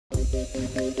To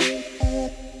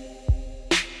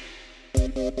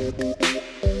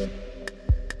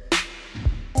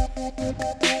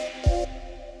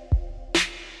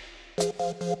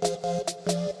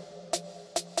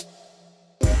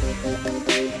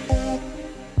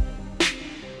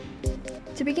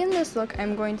begin this look,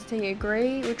 I'm going to take a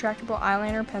gray retractable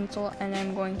eyeliner pencil and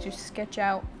I'm going to sketch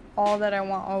out all that I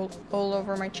want all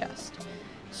over my chest.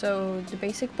 So the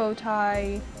basic bow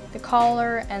tie, the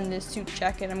collar, and this suit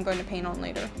jacket I'm going to paint on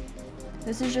later.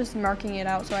 This is just marking it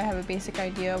out so I have a basic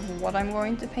idea of what I'm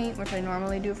going to paint, which I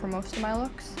normally do for most of my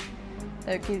looks.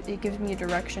 It gives me a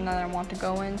direction that I want to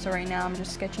go in, so right now I'm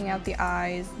just sketching out the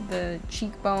eyes, the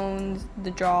cheekbones,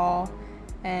 the jaw,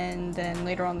 and then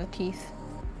later on the teeth.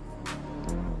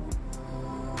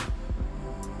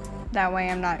 That way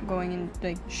I'm not going in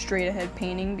like straight ahead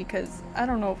painting because I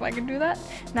don't know if I could do that.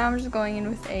 Now I'm just going in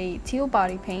with a teal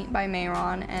body paint by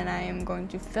MacLeod and I am going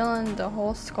to fill in the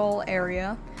whole skull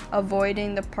area,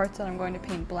 avoiding the parts that I'm going to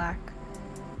paint black.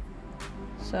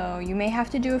 So you may have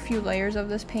to do a few layers of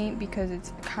this paint because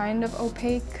it's kind of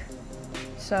opaque.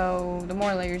 So the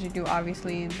more layers you do,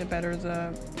 obviously, the better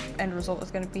the end result is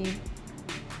going to be.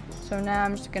 So now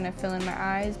I'm just going to fill in my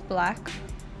eyes black,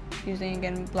 using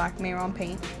again black MacLeod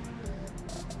paint.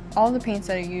 All the paints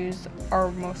that I use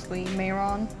are mostly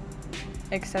MacLeod,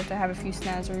 except I have a few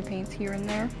snazzy paints here and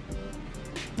there.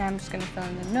 Now I'm just going to fill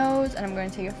in the nose, and I'm going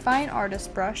to take a fine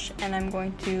artist brush, and I'm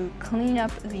going to clean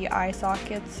up the eye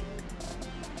sockets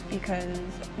because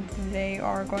they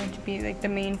are going to be like the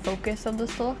main focus of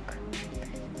this look,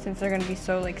 since they're going to be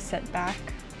so like set back.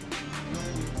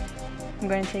 I'm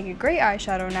going to take a gray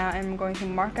eyeshadow now, and I'm going to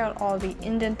mark out all the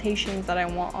indentations that I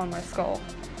want on my skull.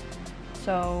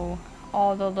 So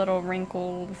all the little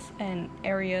wrinkles and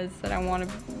areas that I want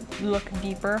to look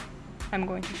deeper, I'm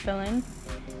going to fill in.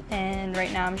 And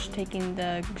right now I'm just taking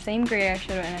the same gray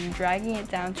eyeshadow and I'm dragging it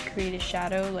down to create a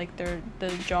shadow, like the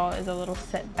jaw is a little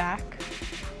set back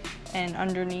and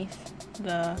underneath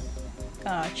the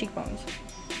cheekbones.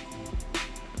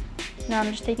 Now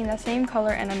I'm just taking that same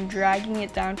color and I'm dragging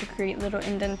it down to create little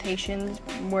indentations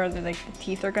where the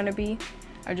teeth are going to be.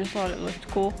 I just thought it looked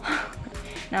cool.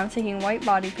 Now I'm taking white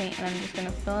body paint and I'm just going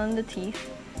to fill in the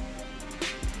teeth.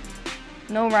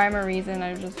 No rhyme or reason,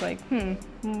 I was just like,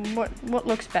 what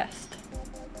looks best?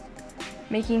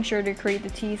 Making sure to create the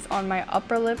teeth on my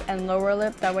upper lip and lower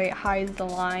lip, that way it hides the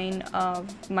line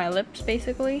of my lips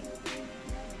basically.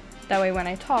 That way when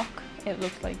I talk, it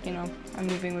looks like, I'm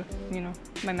moving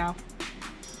with, my mouth.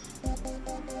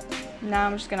 Now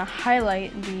I'm just going to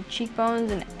highlight the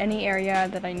cheekbones in any area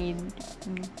that I need,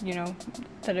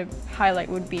 that a highlight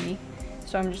would be.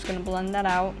 So I'm just going to blend that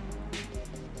out.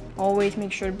 Always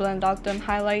make sure to blend out them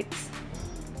highlights.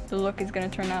 The look is going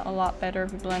to turn out a lot better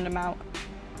if you blend them out.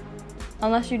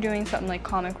 Unless you're doing something like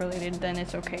comic related, then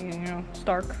it's okay,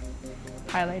 stark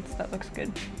highlights, that looks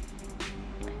good.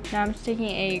 Now I'm just taking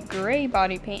a gray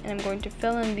body paint and I'm going to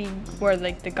fill in where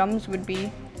the gums would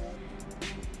be.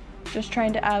 Just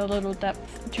trying to add a little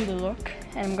depth to the look.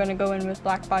 And I'm going to go in with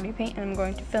black body paint and I'm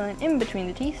going to fill in between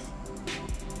the teeth.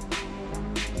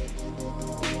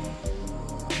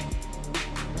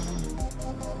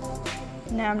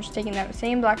 Now I'm just taking that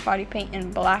same black body paint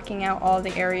and blacking out all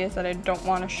the areas that I don't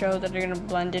want to show that are going to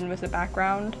blend in with the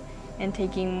background. And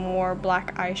taking more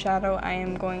black eyeshadow, I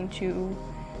am going to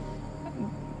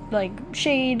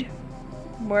shade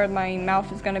where my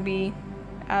mouth is going to be,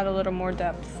 add a little more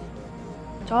depth.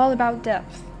 It's all about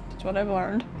depth. That's what I've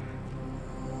learned.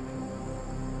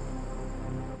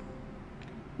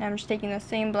 Now I'm just taking the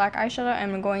same black eyeshadow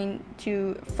and I'm going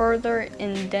to further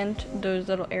indent those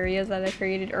little areas that I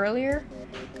created earlier,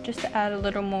 just to add a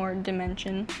little more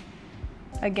dimension.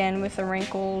 Again, with the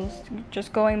wrinkles,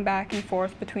 just going back and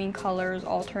forth between colors,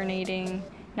 alternating.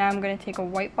 Now I'm going to take a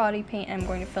white body paint and I'm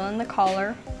going to fill in the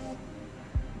collar.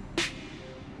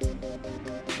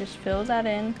 Just fill that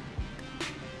in.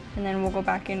 And then we'll go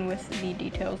back in with the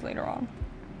details later on.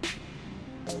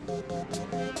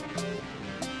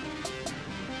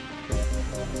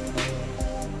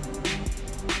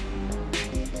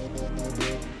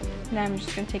 Now I'm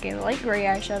just going to take a light gray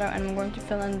eyeshadow and I'm going to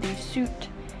fill in the suit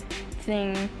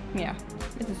thing. Yeah,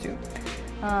 it's a suit.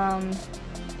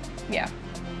 Yeah.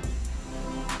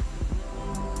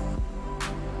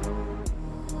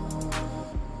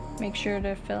 Make sure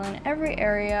to fill in every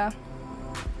area.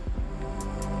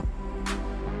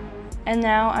 And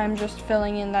now I'm just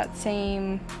filling in that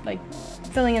same,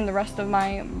 filling in the rest of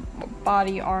my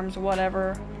body, arms,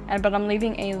 whatever. But I'm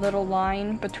leaving a little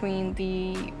line between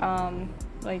the,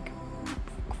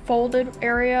 folded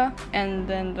area and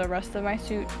then the rest of my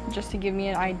suit, just to give me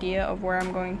an idea of where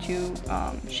I'm going to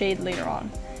shade later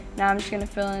on. Now I'm just going to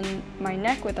fill in my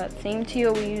neck with that same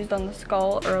teal we used on the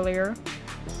skull earlier.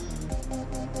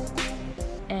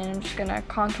 And I'm just going to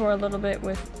contour a little bit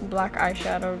with black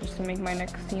eyeshadow just to make my neck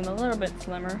seem a little bit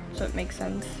slimmer, so it makes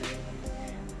sense.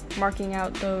 Marking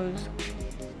out those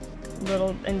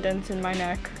little indents in my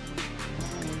neck.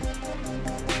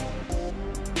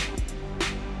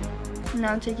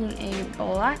 Now taking a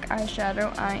black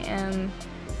eyeshadow, I am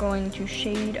going to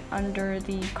shade under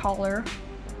the collar,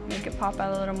 make it pop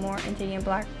out a little more, and taking a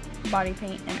black body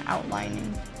paint and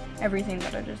outlining everything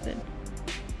that I just did.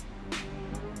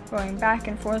 Going back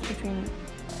and forth between,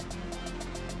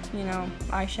 you know,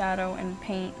 eyeshadow and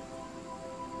paint.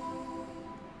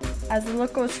 As the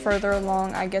look goes further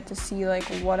along, I get to see like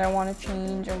what I want to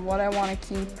change and what I want to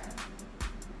keep.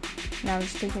 Now I'm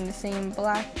just taking the same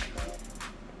black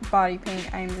body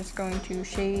paint. I'm just going to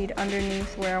shade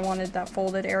underneath where I wanted that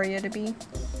folded area to be.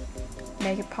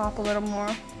 Make it pop a little more.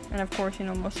 And of course, you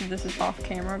know, most of this is off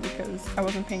camera because I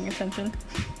wasn't paying attention.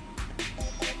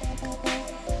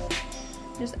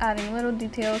 Just adding little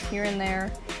details here and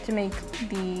there to make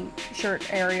the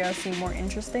shirt area seem more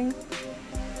interesting.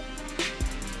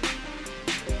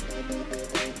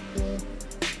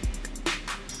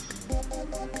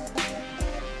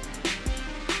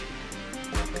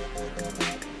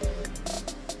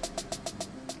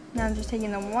 Now I'm just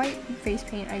taking the white face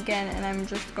paint again, and I'm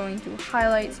just going to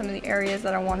highlight some of the areas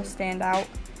that I want to stand out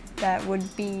that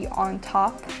would be on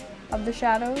top of the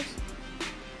shadows.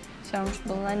 So I'm just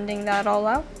blending that all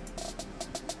out.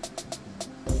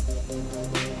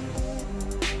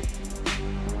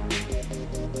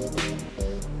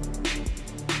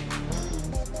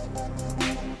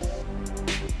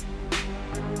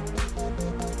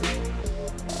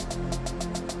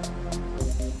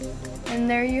 And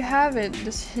there you have it.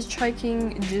 This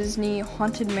Hitchhiking Disney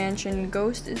Haunted Mansion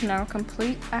Ghost is now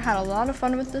complete. I had a lot of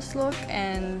fun with this look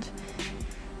and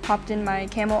popped in my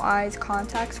camo eyes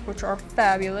contacts, which are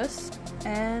fabulous.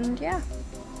 And yeah,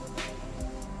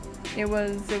 it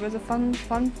was a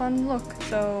fun look.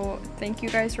 So thank you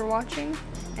guys for watching,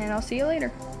 and I'll see you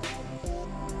later.